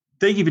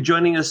Thank you for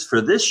joining us for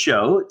this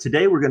show.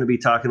 Today, we're going to be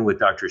talking with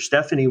Dr.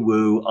 Stephanie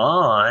Wu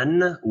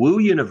on Wu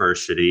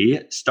University,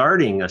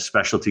 starting a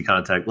specialty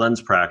contact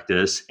lens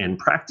practice and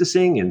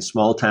practicing in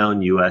small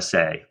town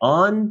USA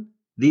on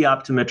the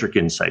Optometric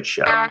Insight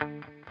Show.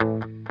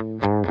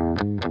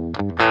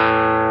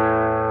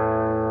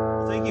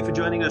 Thank you for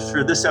joining us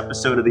for this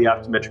episode of the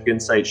Optometric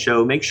Insight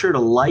Show. Make sure to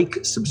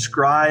like,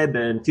 subscribe,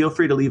 and feel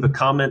free to leave a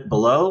comment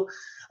below.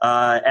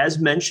 As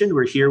mentioned,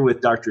 we're here with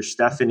Dr.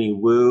 Stephanie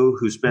Wu,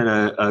 who's been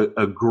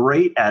a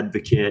great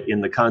advocate in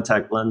the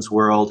contact lens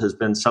world, has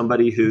been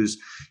somebody who's,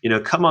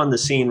 come on the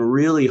scene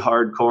really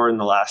hardcore in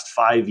the last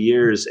 5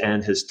 years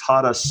and has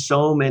taught us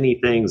so many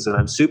things. And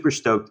I'm super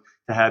stoked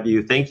to have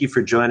you. Thank you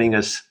for joining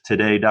us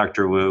today,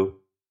 Dr. Wu.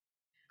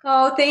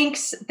 Oh,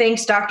 thanks.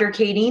 Thanks, Dr.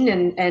 Kading.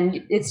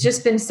 And it's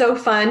just been so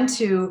fun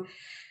to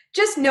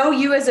just know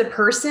you as a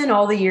person,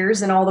 all the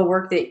years and all the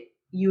work that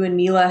you and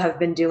Mila have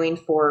been doing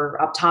for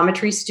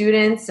optometry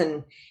students.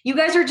 And you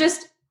guys are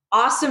just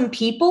awesome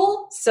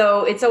people.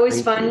 So it's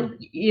always fun.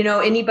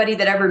 Anybody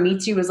that ever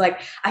meets you is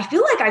like, I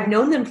feel like I've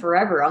known them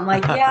forever. I'm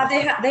like,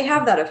 yeah, they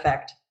have that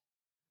effect.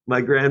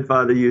 My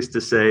grandfather used to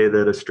say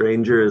that a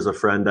stranger is a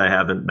friend I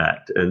haven't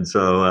met. And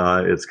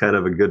so it's kind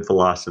of a good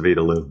philosophy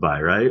to live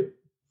by, right?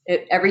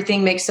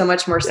 Everything makes so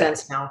much more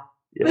sense now.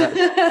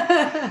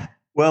 Yeah.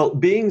 Well,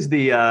 being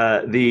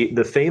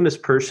the famous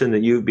person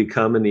that you've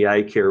become in the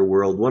eye care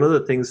world, one of the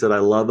things that I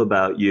love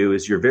about you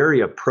is you're very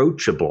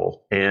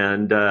approachable.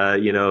 And,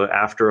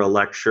 after a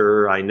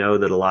lecture, I know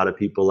that a lot of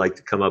people like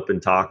to come up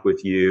and talk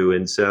with you.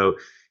 And so,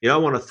 I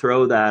want to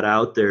throw that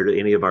out there to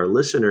any of our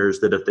listeners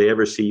that if they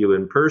ever see you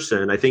in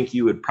person, I think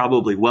you would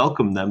probably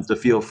welcome them to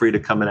feel free to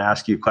come and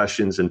ask you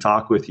questions and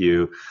talk with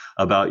you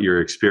about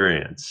your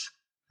experience.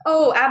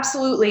 Oh,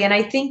 absolutely. And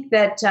I think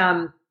that,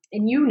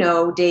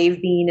 and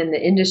Dave, being in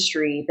the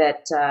industry,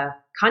 that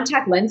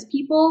contact lens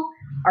people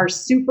are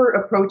super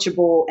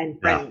approachable and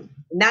friendly. Yeah.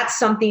 And that's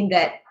something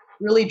that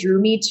really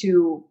drew me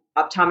to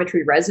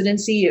optometry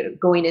residency,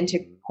 going into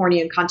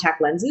cornea and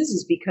contact lenses,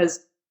 is because,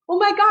 oh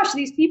my gosh,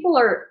 these people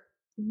are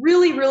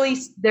really, really,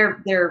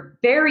 they're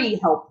very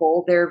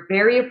helpful. They're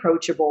very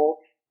approachable.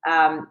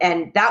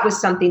 And that was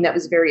something that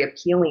was very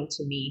appealing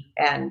to me.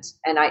 And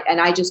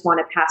I just want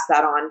to pass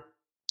that on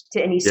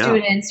to any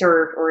students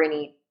or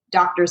any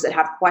doctors that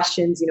have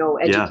questions.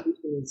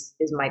 Education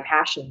is my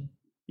passion.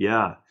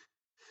 Yeah.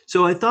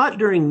 So I thought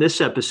during this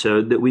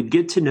episode that we'd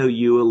get to know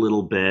you a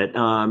little bit.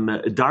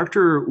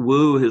 Dr.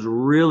 Wu has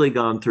really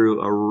gone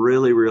through a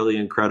really, really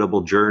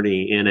incredible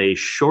journey in a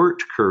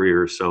short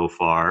career so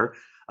far.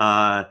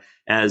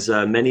 As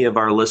many of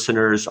our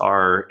listeners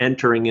are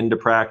entering into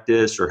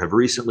practice or have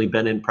recently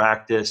been in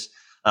practice,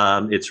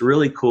 it's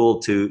really cool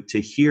to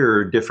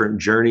hear different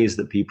journeys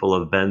that people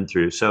have been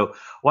through. So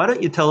why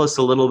don't you tell us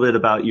a little bit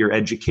about your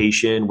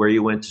education, where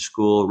you went to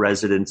school,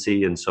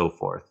 residency, and so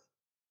forth?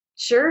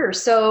 Sure.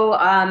 So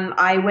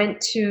I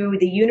went to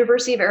the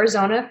University of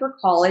Arizona for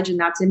college, and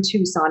that's in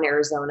Tucson,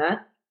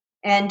 Arizona.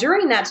 And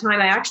during that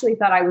time, I actually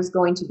thought I was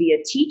going to be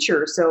a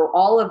teacher. So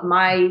all of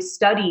my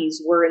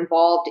studies were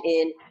involved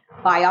in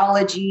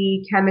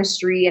biology,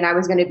 chemistry, and I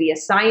was going to be a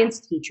science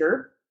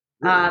teacher.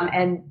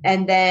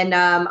 And then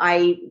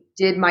I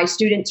did my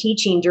student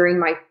teaching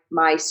during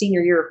my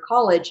senior year of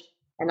college.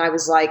 And I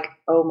was like,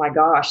 oh my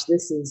gosh,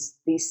 this is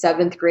these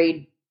 7th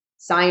grade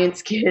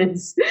science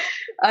kids.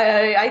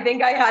 I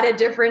think I had a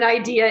different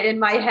idea in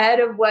my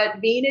head of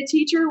what being a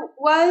teacher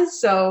was.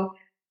 So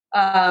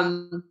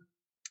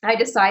I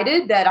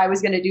decided that I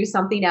was going to do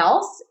something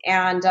else.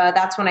 And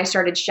that's when I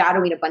started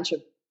shadowing a bunch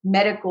of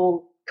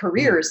medical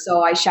careers.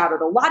 So I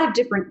shadowed a lot of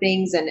different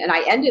things, and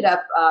I ended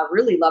up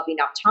really loving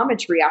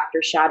optometry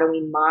after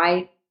shadowing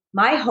my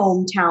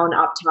hometown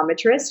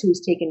optometrist,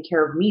 who's taken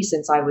care of me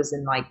since I was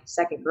in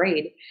 2nd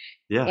grade.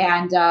 Yeah.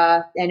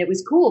 And it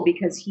was cool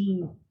because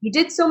he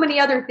did so many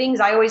other things.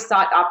 I always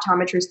thought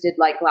optometrists did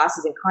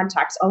glasses and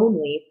contacts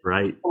only.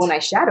 Right. But when I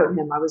shadowed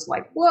him, I was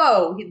like,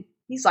 whoa,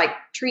 he's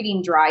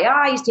treating dry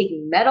eye. He's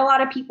taking metal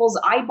out of people's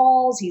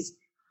eyeballs. He's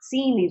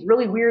seeing these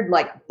really weird,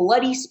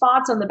 bloody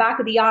spots on the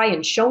back of the eye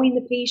and showing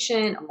the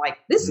patient. I'm like,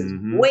 this is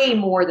way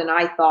more than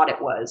I thought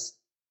it was.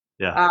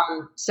 Yeah.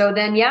 So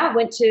then,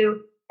 went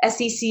to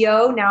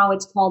SECO. Now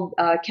it's called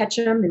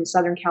Ketchum in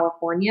Southern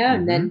California.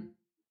 And then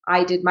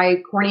I did my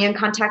cornea and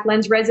contact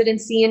lens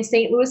residency in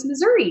St. Louis,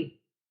 Missouri.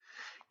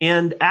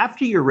 And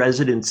after your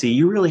residency,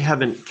 you really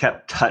haven't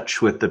kept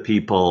touch with the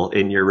people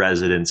in your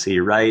residency,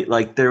 right?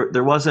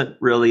 There wasn't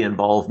really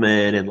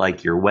involvement in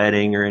your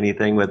wedding or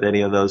anything with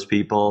any of those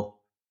people.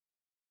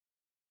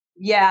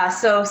 Yeah.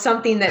 So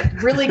something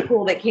that really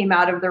cool that came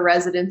out of the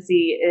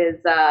residency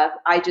is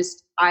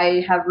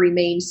I have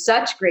remained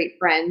such great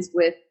friends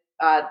with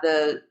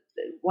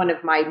one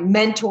of my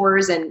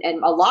mentors and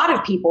a lot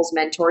of people's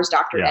mentors,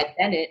 Dr. Ed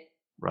Bennett.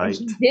 Right.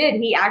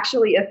 He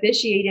actually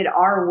officiated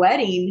our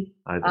wedding.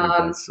 I think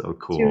that's so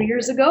cool. 2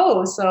 years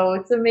ago. So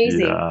it's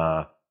amazing.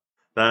 Yeah.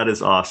 That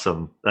is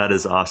awesome. That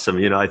is awesome.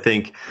 I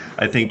think,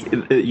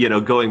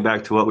 going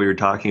back to what we were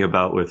talking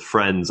about with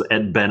friends,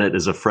 Ed Bennett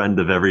is a friend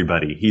of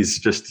everybody. He's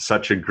just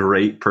such a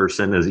great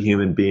person as a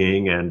human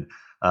being, and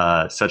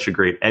such a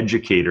great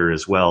educator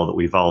as well, that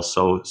we've all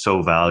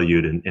so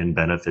valued and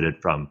benefited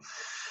from.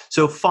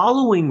 So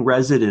following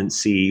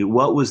residency,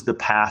 what was the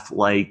path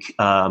like?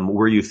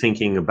 Were you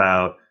thinking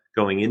about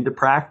going into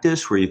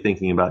practice? Were you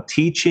thinking about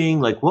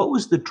teaching? Like, what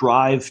was the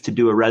drive to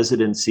do a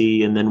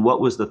residency? And then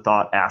what was the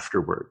thought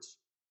afterwards?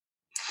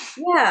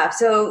 Yeah,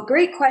 so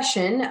great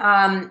question.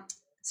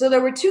 So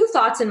there were two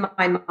thoughts in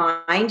my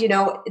mind.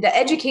 The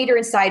educator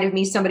inside of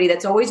me, somebody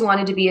that's always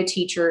wanted to be a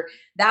teacher,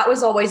 that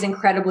was always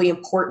incredibly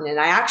important. And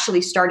I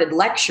actually started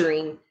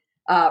lecturing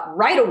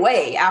right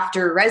away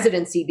after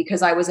residency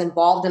because I was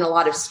involved in a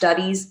lot of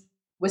studies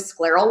with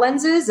scleral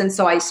lenses. And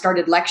so I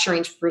started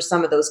lecturing for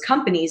some of those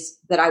companies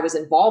that I was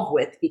involved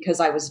with because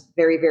I was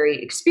very,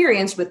 very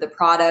experienced with the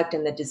product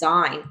and the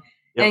design.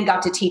 Yep. And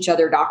got to teach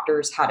other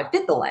doctors how to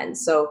fit the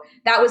lens. So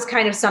that was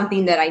kind of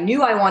something that I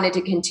knew I wanted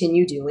to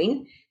continue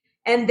doing.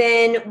 And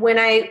then when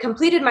I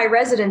completed my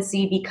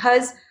residency,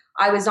 because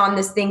I was on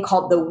this thing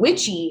called the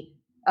WICHE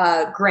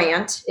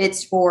grant,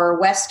 it's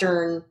for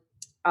Western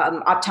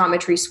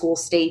optometry school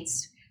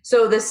states.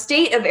 So the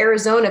state of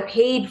Arizona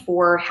paid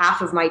for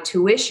half of my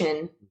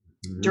tuition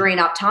during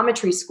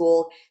optometry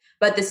school.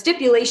 But the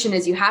stipulation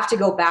is you have to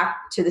go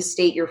back to the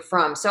state you're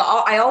from. So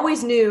I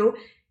always knew,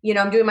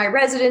 I'm doing my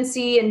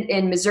residency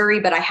in Missouri,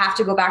 but I have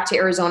to go back to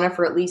Arizona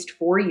for at least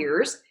 4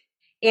 years.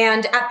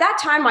 And at that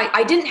time,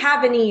 I didn't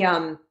have any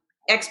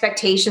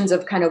expectations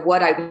of kind of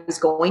what I was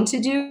going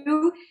to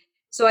do.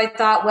 So I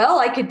thought, well,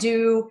 I could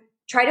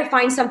try to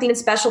find something in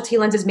specialty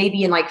lenses,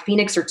 maybe in like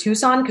Phoenix or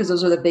Tucson, because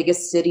those are the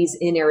biggest cities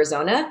in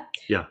Arizona.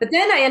 Yeah. But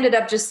then I ended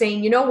up just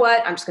saying, you know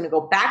what, I'm just going to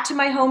go back to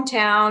my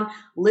hometown,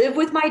 live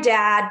with my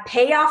dad,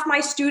 pay off my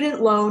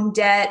student loan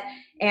debt,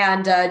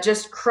 and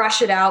just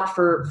crush it out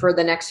for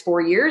the next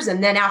 4 years.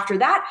 And then after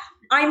that,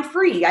 I'm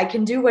free. I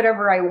can do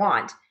whatever I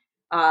want.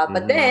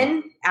 But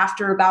then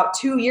after about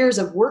 2 years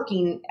of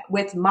working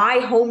with my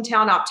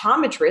hometown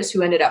optometrist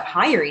who ended up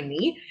hiring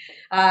me,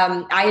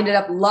 I ended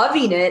up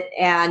loving it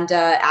and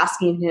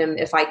asking him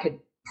if I could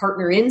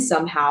partner in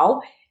somehow.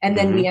 And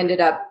then we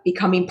ended up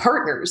becoming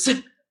partners.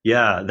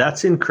 Yeah,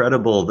 that's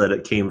incredible that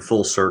it came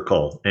full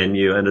circle and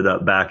you ended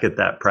up back at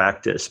that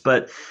practice.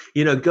 But,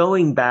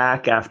 going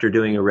back after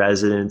doing a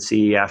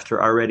residency,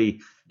 after already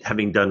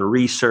having done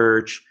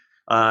research,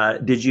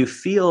 did you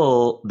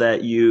feel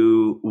that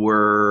you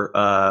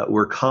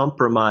were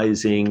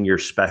compromising your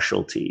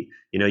specialty?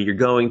 You're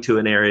going to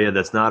an area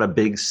that's not a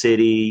big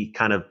city,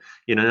 kind of,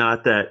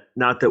 not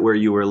that where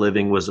you were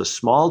living was a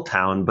small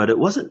town, but it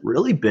wasn't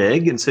really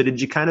big. And so did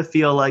you kind of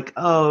feel like,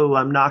 oh,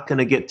 I'm not going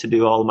to get to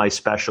do all my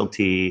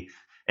specialty?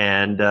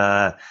 And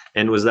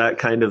was that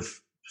kind of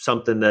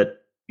something that,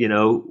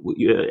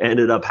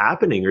 ended up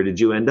happening, or did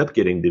you end up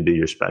getting to do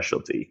your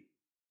specialty?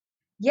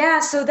 Yeah,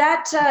 so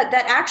that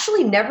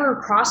actually never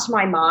crossed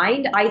my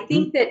mind. I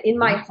think that in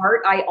my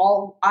heart,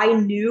 I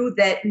knew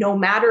that no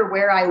matter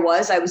where I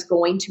was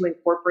going to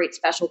incorporate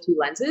specialty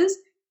lenses.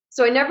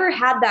 So I never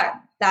had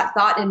that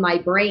thought in my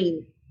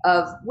brain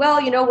of,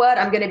 well, you know what,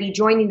 I'm going to be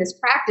joining this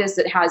practice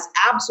that has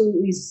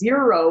absolutely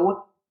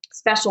zero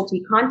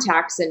specialty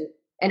contacts, and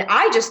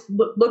I just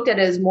looked at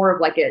it as more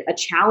of like a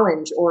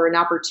challenge or an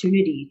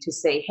opportunity to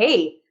say,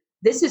 hey,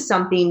 this is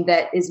something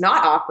that is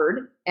not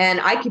offered,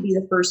 and I could be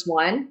the first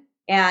one.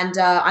 And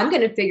I'm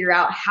going to figure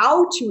out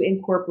how to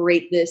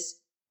incorporate this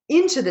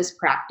into this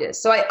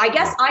practice. So I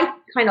guess I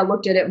kind of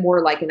looked at it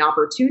more like an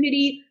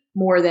opportunity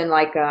more than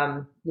like,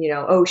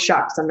 oh,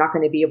 shucks, I'm not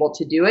going to be able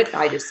to do it.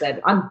 I just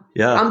said, I'm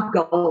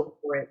going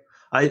for it.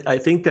 I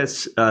think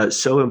that's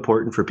so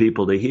important for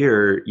people to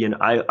hear.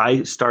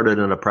 I started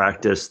in a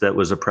practice that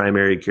was a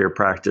primary care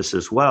practice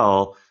as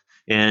well.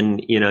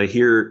 And,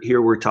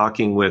 here we're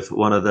talking with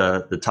one of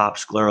the top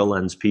scleral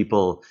lens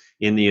people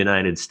in the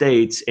United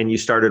States, and you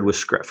started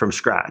from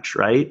scratch,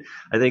 right?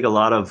 I think a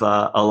lot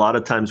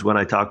of times when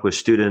I talk with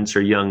students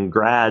or young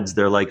grads,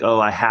 they're like, oh,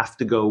 I have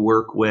to go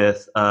work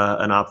with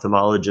an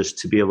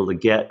ophthalmologist to be able to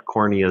get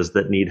corneas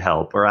that need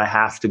help, or I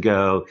have to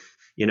go,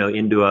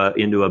 into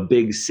a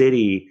big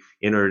city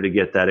in order to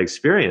get that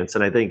experience.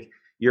 And I think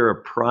you're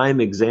a prime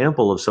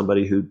example of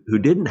somebody who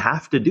didn't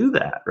have to do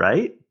that,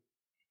 right?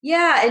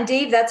 Yeah. And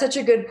Dave, that's such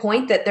a good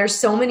point that there's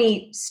so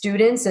many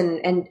students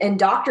and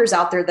doctors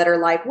out there that are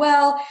like,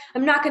 well,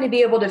 I'm not going to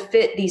be able to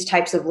fit these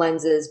types of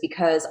lenses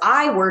because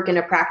I work in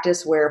a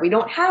practice where we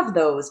don't have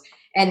those.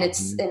 And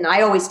and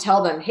I always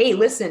tell them, hey,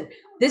 listen,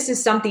 this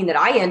is something that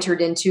I entered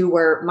into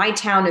where my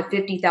town of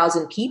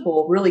 50,000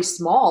 people, really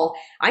small,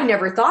 I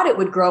never thought it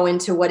would grow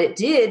into what it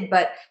did,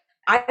 but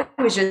I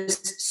was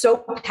just so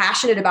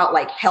passionate about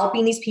like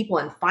helping these people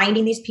and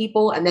finding these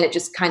people. And then it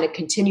just kind of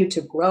continued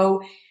to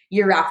grow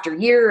year after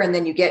year. And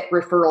then you get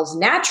referrals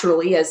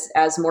naturally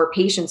as more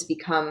patients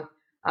become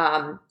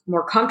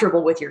more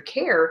comfortable with your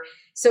care.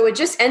 So it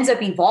just ends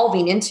up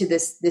evolving into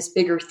this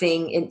bigger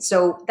thing. And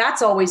so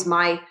that's always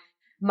my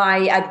my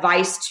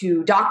advice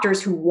to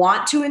doctors who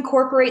want to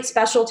incorporate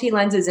specialty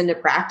lenses into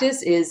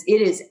practice is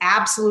it is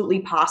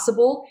absolutely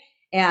possible.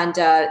 And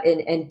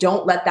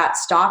don't let that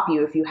stop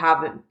you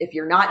if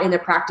you're not in a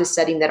practice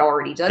setting that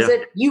already does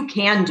it, you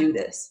can do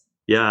this.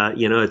 Yeah.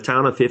 A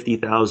town of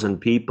 50,000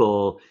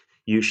 people,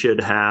 you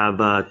should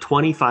have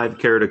 25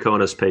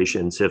 keratoconus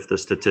patients if the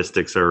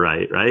statistics are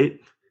right?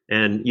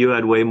 And you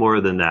had way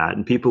more than that.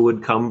 And people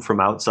would come from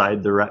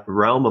outside the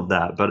realm of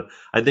that. But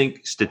I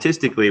think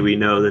statistically, we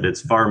know that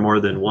it's far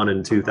more than 1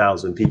 in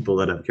 2,000 people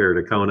that have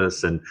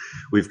keratoconus. And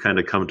we've kind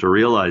of come to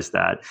realize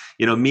that.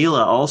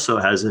 Mila also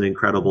has an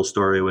incredible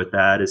story with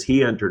that, as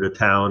he entered a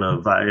town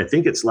of, I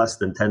think it's less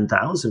than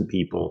 10,000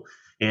 people.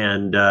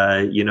 And,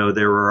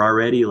 there were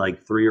already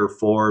like 3 or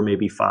 4,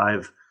 maybe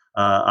 5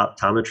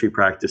 optometry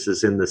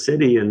practices in the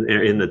city and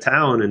in the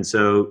town. And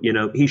so,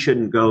 he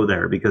shouldn't go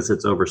there because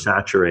it's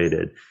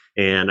oversaturated.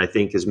 And I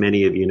think, as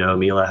many of you know,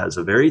 Mila has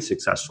a very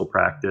successful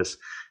practice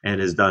and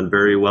has done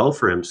very well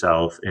for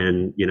himself.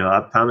 And,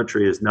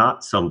 optometry is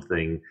not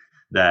something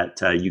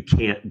that you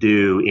can't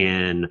do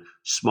in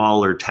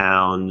smaller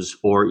towns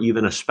or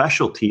even a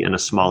specialty in a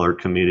smaller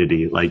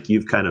community, like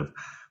you've kind of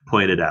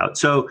pointed out.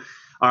 So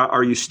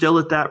are you still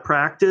at that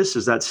practice?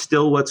 Is that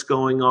still what's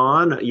going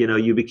on?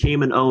 You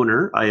became an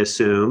owner, I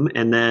assume.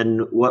 And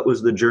then what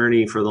was the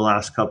journey for the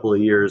last couple of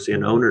years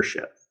in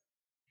ownership?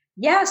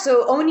 Yeah,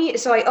 so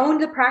I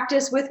owned the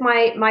practice with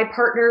my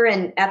partner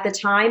and at the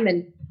time,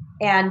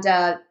 and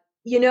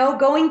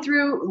going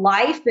through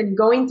life and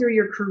going through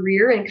your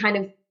career, and kind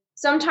of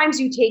sometimes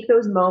you take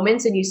those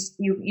moments and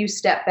you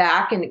step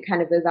back and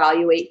kind of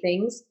evaluate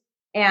things.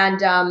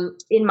 And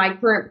in my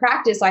current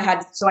practice, I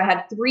had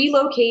 3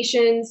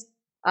 locations.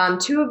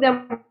 2 of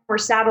them were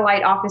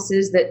satellite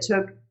offices that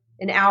took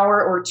an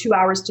hour or 2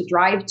 hours to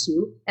drive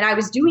to, and I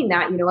was doing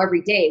that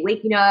every day,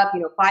 waking up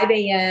 5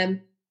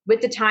 a.m. with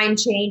the time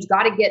change,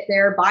 got to get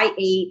there by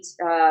 8,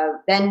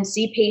 then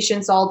see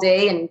patients all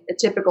day. And a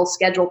typical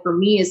schedule for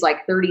me is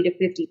like 30 to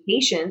 50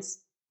 patients,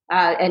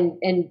 and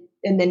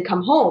then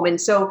come home. And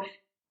so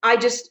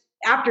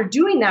after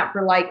doing that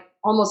for like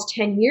almost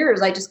 10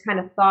 years, I just kind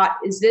of thought,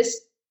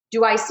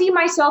 do I see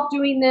myself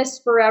doing this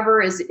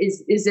forever? Is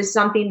this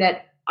something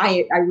that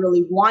I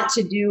really want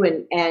to do?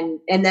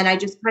 And then I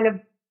just kind of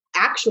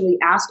actually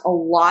asked a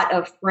lot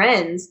of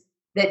friends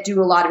that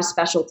do a lot of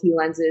specialty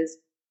lenses,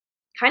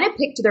 kind of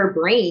picked their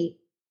brain.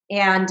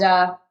 And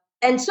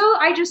so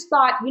I just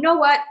thought, you know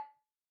what,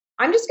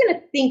 I'm just going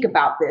to think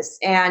about this.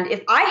 And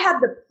if I had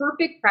the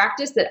perfect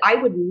practice that I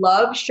would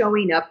love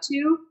showing up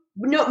to,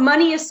 no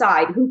money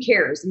aside, who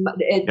cares?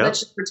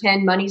 Let's just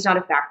pretend money's not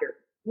a factor.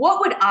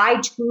 What would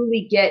I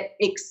truly get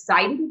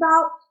excited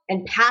about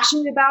and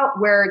passionate about,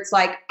 where it's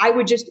like I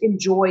would just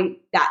enjoy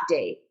that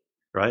day?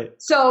 Right.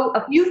 So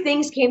a few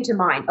things came to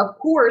mind. Of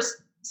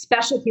course,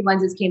 specialty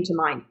lenses came to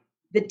mind.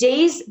 The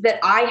days that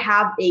I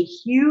have a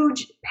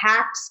huge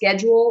packed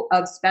schedule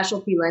of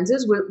specialty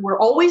lenses were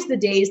always the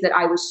days that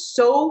I was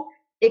so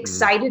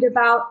excited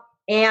about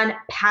and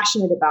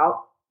passionate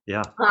about.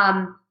 Yeah.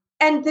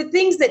 And the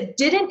things that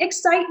didn't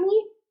excite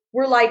me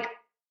were like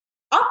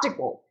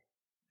optical.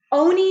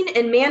 Owning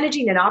and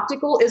managing an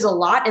optical is a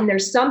lot, and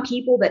there's some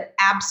people that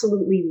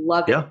absolutely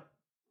love it. Yeah.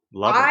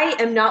 I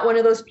am not one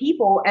of those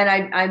people, and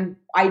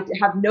I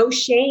have no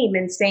shame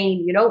in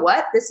saying, you know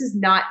what, this is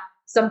not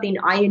something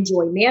I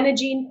enjoy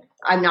managing.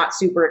 I'm not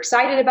super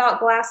excited about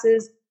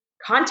glasses.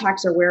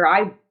 Contacts are where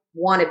I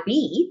want to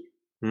be.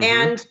 Mm-hmm.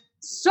 And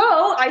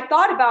so I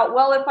thought about,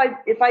 well,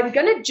 if I'm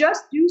going to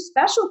just do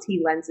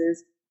specialty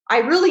lenses, I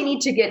really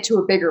need to get to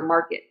a bigger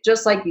market.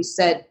 Just like you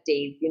said,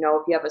 Dave,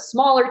 if you have a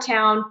smaller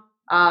town,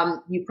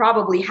 you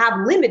probably have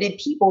limited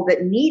people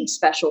that need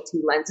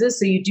specialty lenses.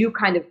 So you do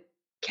kind of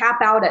cap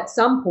out at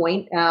some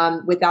point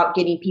without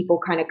getting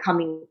people kind of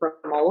coming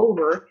from all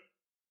over.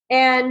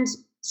 And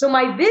so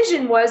my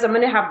vision was, I'm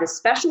going to have this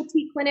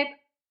specialty clinic.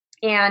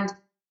 And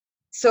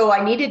so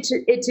I needed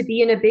it to be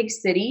in a big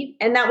city.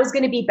 And that was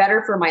going to be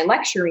better for my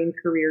lecturing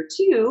career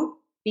too,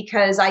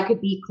 because I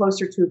could be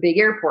closer to a big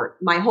airport.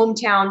 My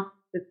hometown,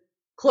 the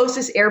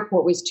closest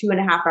airport was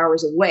 2.5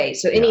 hours away.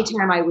 So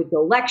anytime I would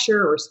go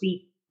lecture or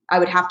speak, I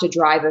would have to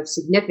drive a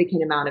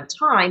significant amount of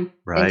time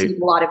and take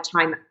a lot of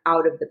time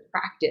out of the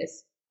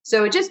practice.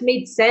 So it just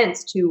made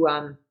sense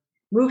to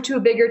move to a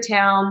bigger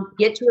town,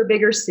 get to a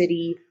bigger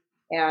city.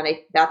 And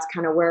that's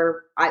kind of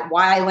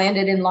why I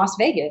landed in Las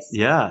Vegas.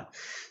 Yeah.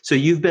 So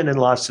you've been in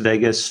Las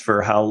Vegas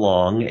for how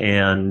long?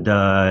 And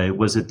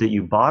was it that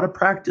you bought a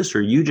practice,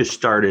 or you just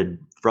started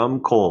from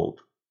cold?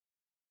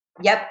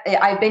 Yep.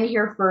 I've been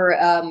here for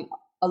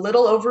a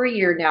little over a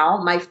year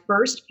now. My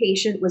first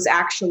patient was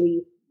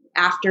actually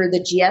after the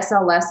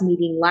GSLS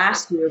meeting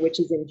last year, which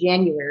is in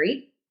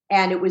January.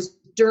 And it was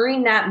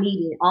during that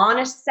meeting on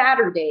a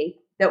Saturday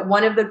that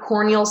one of the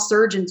corneal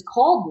surgeons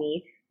called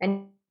me,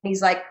 and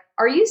he's like,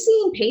 "Are you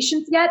seeing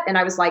patients yet?" And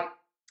I was like,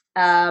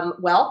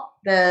 well,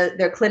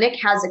 the clinic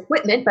has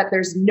equipment, but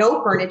there's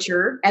no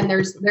furniture and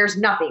there's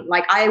nothing.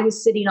 Like, I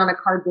was sitting on a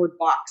cardboard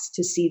box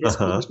to see this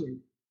patient.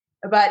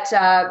 but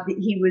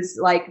he was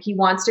like, he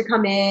wants to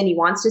come in, he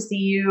wants to see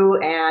you,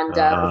 and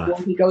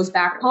before he goes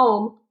back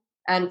home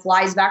and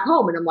flies back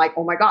home. And I'm like,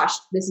 oh my gosh,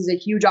 this is a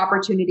huge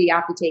opportunity. I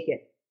have to take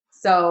it.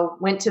 So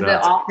went to the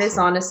office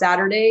on a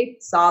Saturday,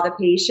 saw the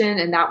patient,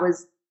 and that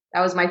was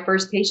my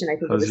first patient. I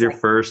think that was your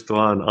first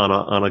one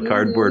on a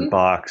cardboard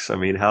box. I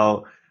mean,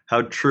 how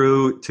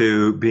true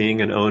to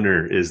being an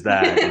owner is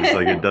that? It's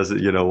like, it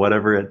doesn't,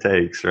 whatever it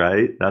takes,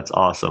 right? That's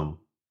awesome.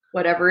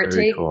 Whatever it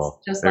takes.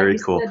 Cool. Just Very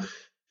like cool. Said.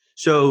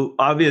 So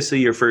obviously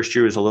your first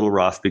year was a little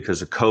rough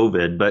because of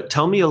COVID, but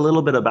tell me a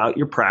little bit about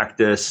your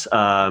practice.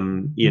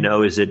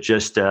 Is it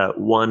just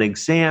one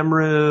exam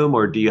room,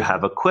 or do you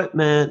have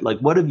equipment? Like,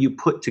 what have you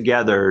put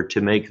together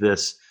to make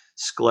this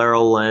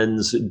scleral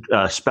lens,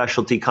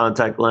 specialty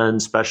contact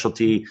lens,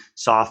 specialty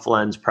soft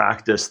lens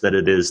practice that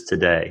it is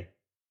today?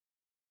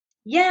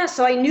 Yeah,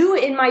 so I knew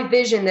in my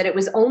vision that it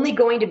was only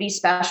going to be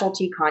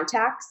specialty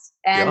contacts.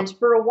 And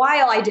for a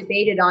while I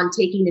debated on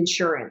taking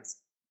insurance.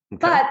 Okay.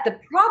 But the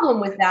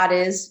problem with that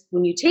is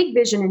when you take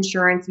vision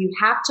insurance, you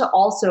have to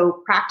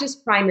also practice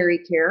primary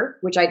care,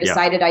 which I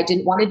decided I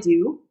didn't want to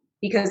do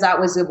because that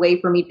was a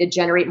way for me to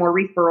generate more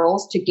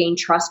referrals, to gain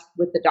trust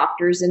with the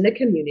doctors in the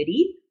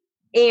community.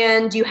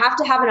 And you have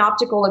to have an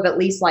optical of at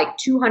least like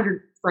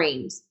 200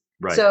 frames.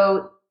 Right.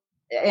 So,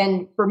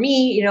 and for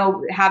me,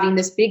 having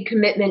this big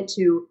commitment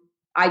to,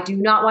 I do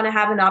not want to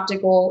have an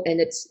optical, and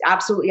it's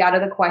absolutely out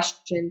of the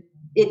question.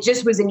 It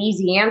just was an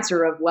easy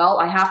answer of, well,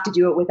 I have to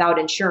do it without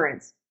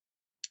insurance.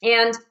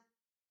 And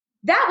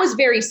that was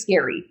very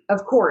scary,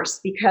 of course,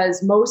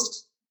 because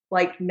most,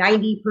 like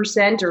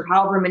 90% or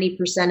however many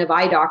percent of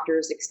eye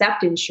doctors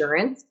accept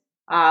insurance.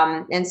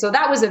 And so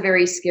that was a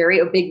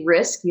big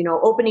risk.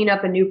 Opening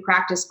up a new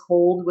practice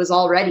cold was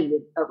already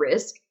a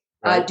risk.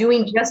 Right.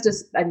 Doing just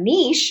a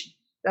niche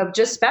of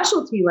just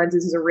specialty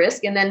lenses is a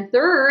risk. And then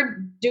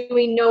third,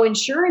 doing no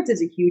insurance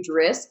is a huge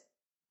risk.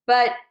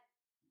 But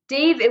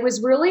Dave, it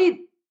was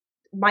really,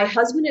 my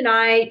husband and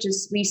I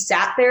we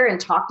sat there and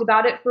talked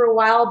about it for a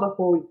while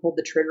before we pulled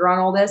the trigger on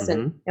all this.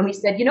 Mm-hmm. And we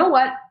said, you know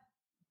what?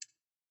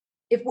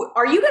 He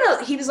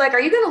was like, are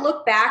you going to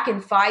look back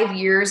in 5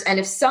 years? And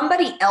if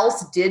somebody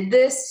else did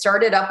this,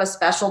 started up a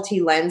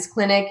specialty lens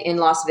clinic in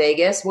Las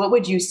Vegas, what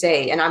would you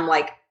say? And I'm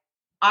like,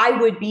 I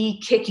would be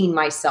kicking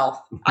myself.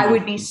 I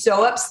would be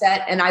so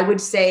upset. And I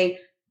would say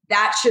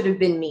that should have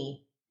been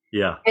me.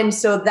 Yeah. And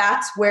so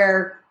that's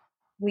where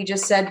we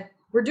just said,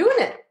 we're doing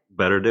it.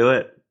 Better do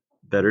it.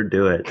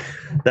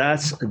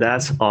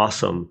 That's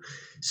awesome.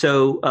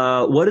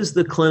 So what does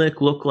the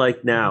clinic look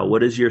like now? What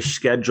does your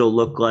schedule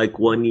look like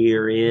 1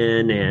 year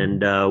in?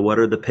 And what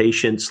are the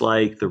patients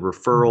like, the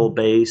referral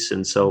base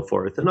and so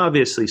forth? And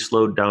obviously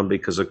slowed down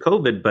because of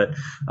COVID, but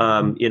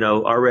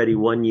already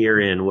 1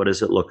 year in, what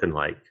is it looking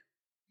like?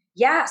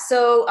 Yeah,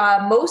 so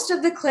most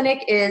of the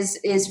clinic is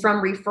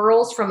from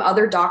referrals from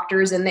other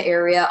doctors in the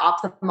area,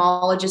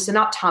 ophthalmologists and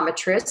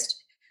optometrists,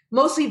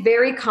 mostly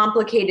very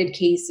complicated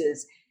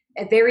cases,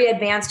 very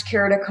advanced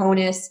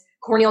keratoconus,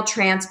 corneal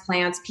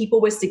transplants, people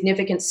with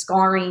significant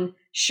scarring,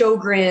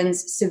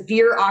 Sjogren's,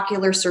 severe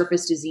ocular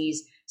surface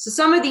disease. So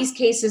some of these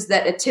cases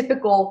that a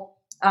typical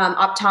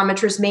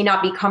optometrist may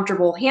not be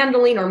comfortable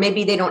handling, or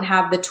maybe they don't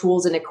have the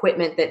tools and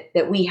equipment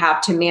that we have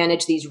to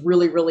manage these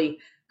really, really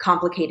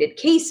complicated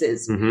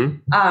cases.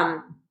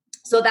 Mm-hmm.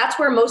 So that's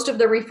where most of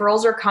the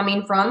referrals are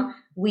coming from.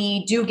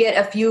 We do get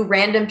a few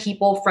random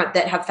people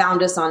that have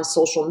found us on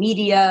social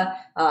media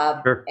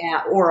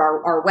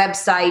or our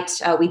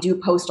website. We do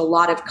post a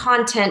lot of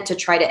content to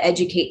try to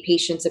educate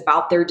patients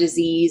about their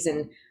disease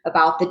and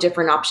about the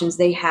different options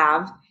they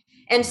have.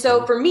 And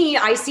so for me,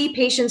 I see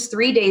patients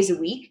 3 days a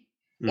week,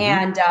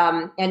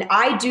 mm-hmm. and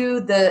I do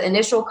the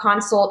initial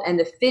consult and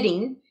the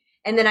fitting.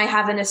 And then I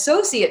have an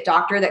associate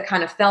doctor that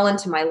kind of fell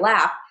into my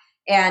lap,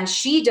 and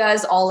she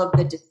does all of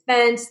the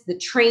defense, the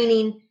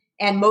training,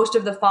 and most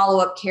of the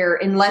follow-up care,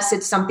 unless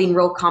it's something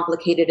real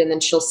complicated, and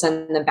then she'll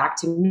send them back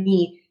to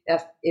me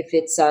if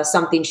it's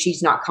something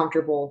she's not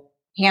comfortable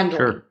handling.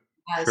 Sure.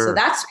 So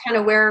that's kind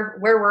of where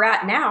we're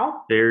at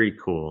now. Very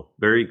cool.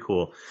 Very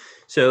cool.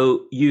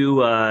 So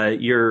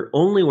you're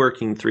only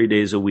working 3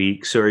 days a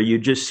week. So are you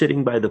just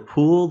sitting by the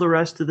pool the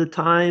rest of the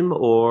time,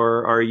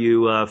 or are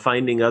you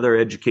finding other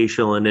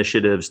educational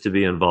initiatives to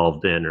be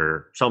involved in,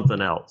 or something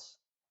else?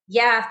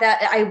 Yeah,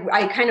 that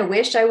I kind of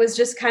wish I was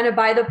just kind of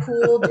by the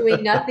pool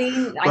doing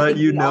nothing. But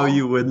you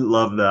wouldn't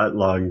love that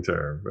long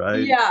term,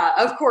 right? Yeah,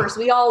 of course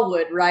we all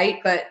would, right?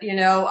 But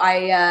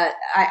I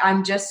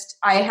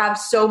have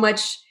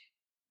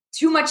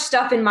too much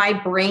stuff in my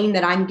brain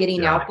that I'm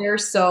getting out there.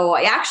 So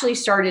I actually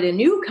started a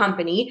new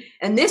company,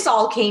 and this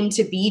all came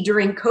to be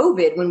during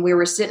COVID when we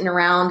were sitting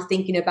around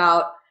thinking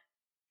about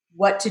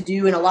what to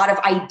do, and a lot of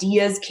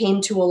ideas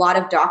came to a lot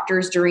of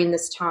doctors during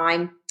this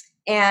time.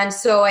 And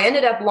so I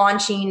ended up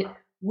launching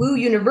Woo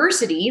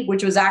University,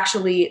 which was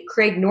actually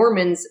Craig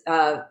Norman's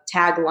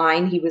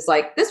tagline. He was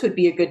like, this would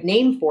be a good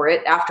name for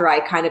it, after I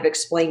kind of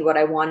explained what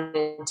I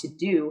wanted to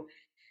do.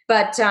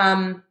 But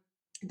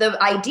the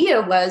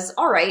idea was,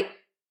 all right,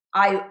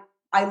 I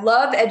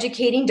love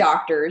educating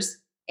doctors,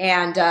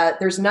 And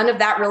there's none of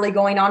that really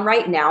going on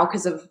right now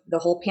because of the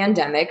whole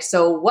pandemic.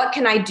 So what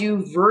can I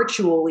do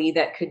virtually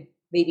that could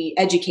maybe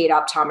educate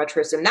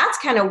optometrists? And that's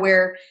kind of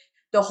where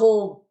the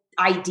whole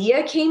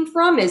idea came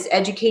from, is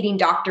educating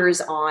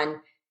doctors on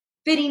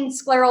fitting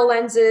scleral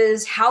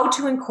lenses, how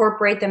to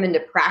incorporate them into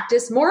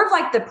practice, more of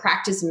like the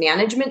practice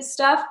management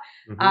stuff.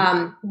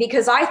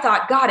 Because I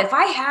thought, God, if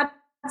I had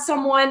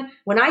someone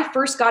when I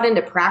first got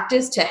into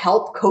practice to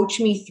help coach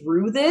me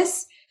through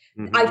this,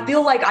 I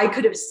feel like I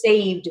could have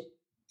saved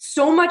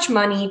so much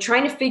money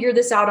trying to figure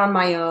this out on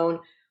my own.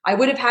 I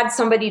would have had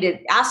somebody to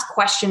ask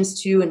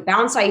questions to and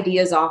bounce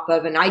ideas off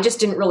of. And I just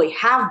didn't really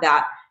have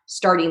that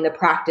starting the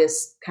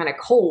practice kind of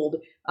cold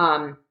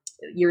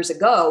years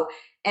ago.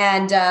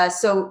 And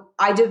so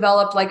I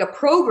developed like a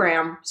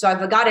program. So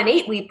I've got an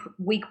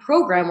 8-week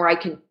program where I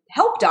can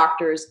help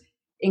doctors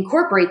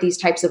incorporate these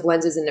types of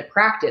lenses into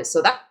practice.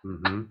 So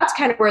that's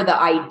kind of where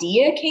the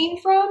idea came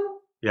from.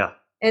 Yeah.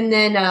 And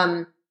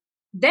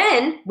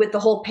then with the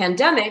whole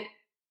pandemic,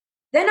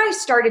 then I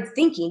started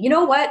thinking, you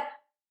know what,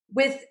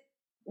 with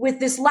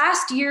this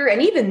last year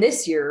and even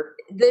this year,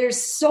 there's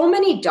so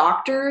many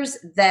doctors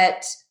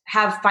that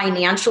have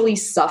financially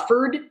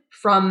suffered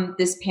from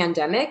this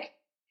pandemic.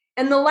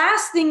 And the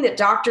last thing that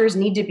doctors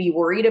need to be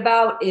worried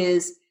about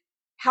is,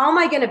 how am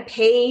I going to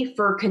pay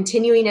for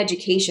continuing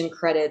education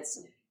credits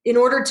in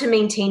order to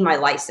maintain my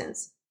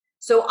license?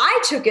 So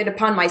I took it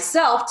upon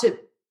myself to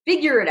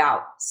figure it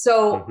out.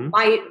 So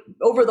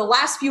over the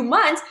last few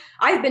months,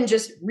 I've been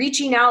just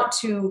reaching out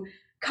to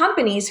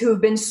companies who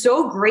have been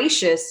so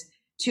gracious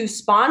to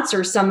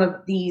sponsor some of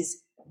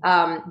these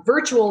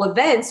virtual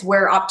events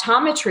where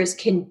optometrists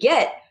can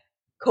get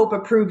COPE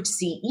approved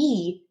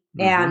CE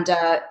and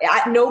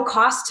at no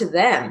cost to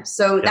them.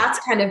 So that's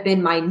kind of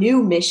been my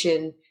new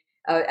mission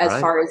as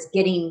far as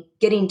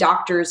getting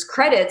doctors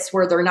credits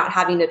where they're not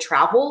having to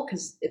travel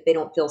because if they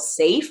don't feel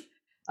safe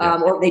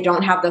or they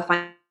don't have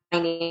the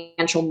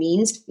financial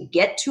means to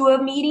get to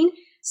a meeting.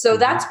 So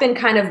that's been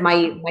kind of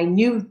my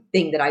new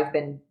thing that I've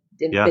been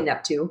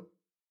up to.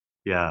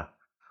 Yeah.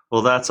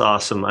 Well, that's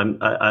awesome.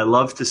 I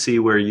love to see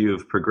where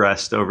you've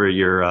progressed over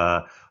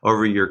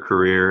your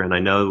career. And I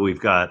know we've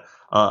got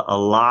a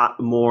lot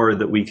more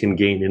that we can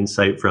gain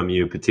insight from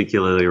you,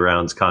 particularly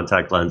around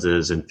contact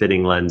lenses and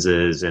fitting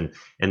lenses and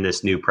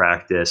this new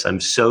practice.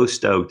 I'm so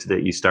stoked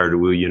that you started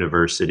Woo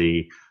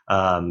University.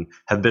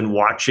 Have been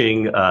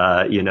watching,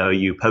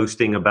 you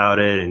posting about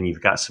it, and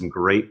you've got some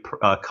great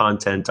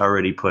content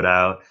already put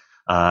out.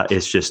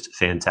 It's just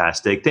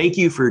fantastic. Thank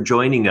you for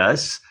joining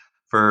us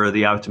for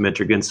the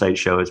Optometric Insight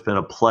Show. It's been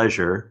a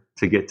pleasure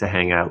to get to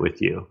hang out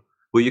with you.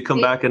 Will you come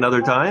back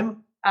another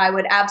time? I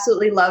would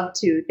absolutely love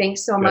to.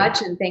 Thanks so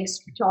much. And thanks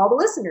to all the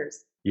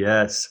listeners.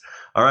 Yes.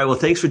 All right. Well,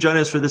 thanks for joining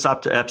us for this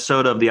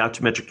episode of the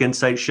Optometric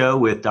Insight Show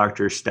with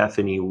Dr.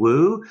 Stephanie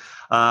Woo.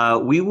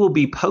 We will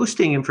be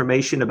posting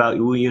information about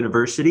Woo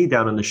University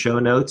down in the show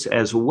notes,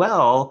 as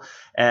well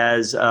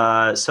as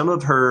some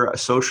of her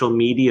social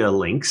media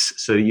links,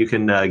 so you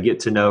can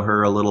get to know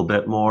her a little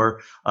bit more,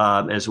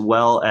 as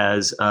well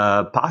as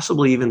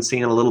possibly even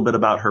seeing a little bit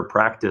about her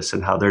practice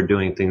and how they're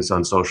doing things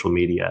on social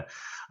media.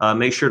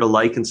 Make sure to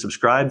like and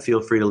subscribe.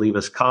 Feel free to leave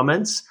us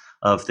comments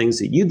of things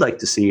that you'd like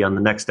to see on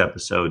the next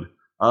episode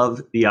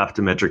of the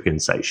Optometric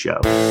Insight Show.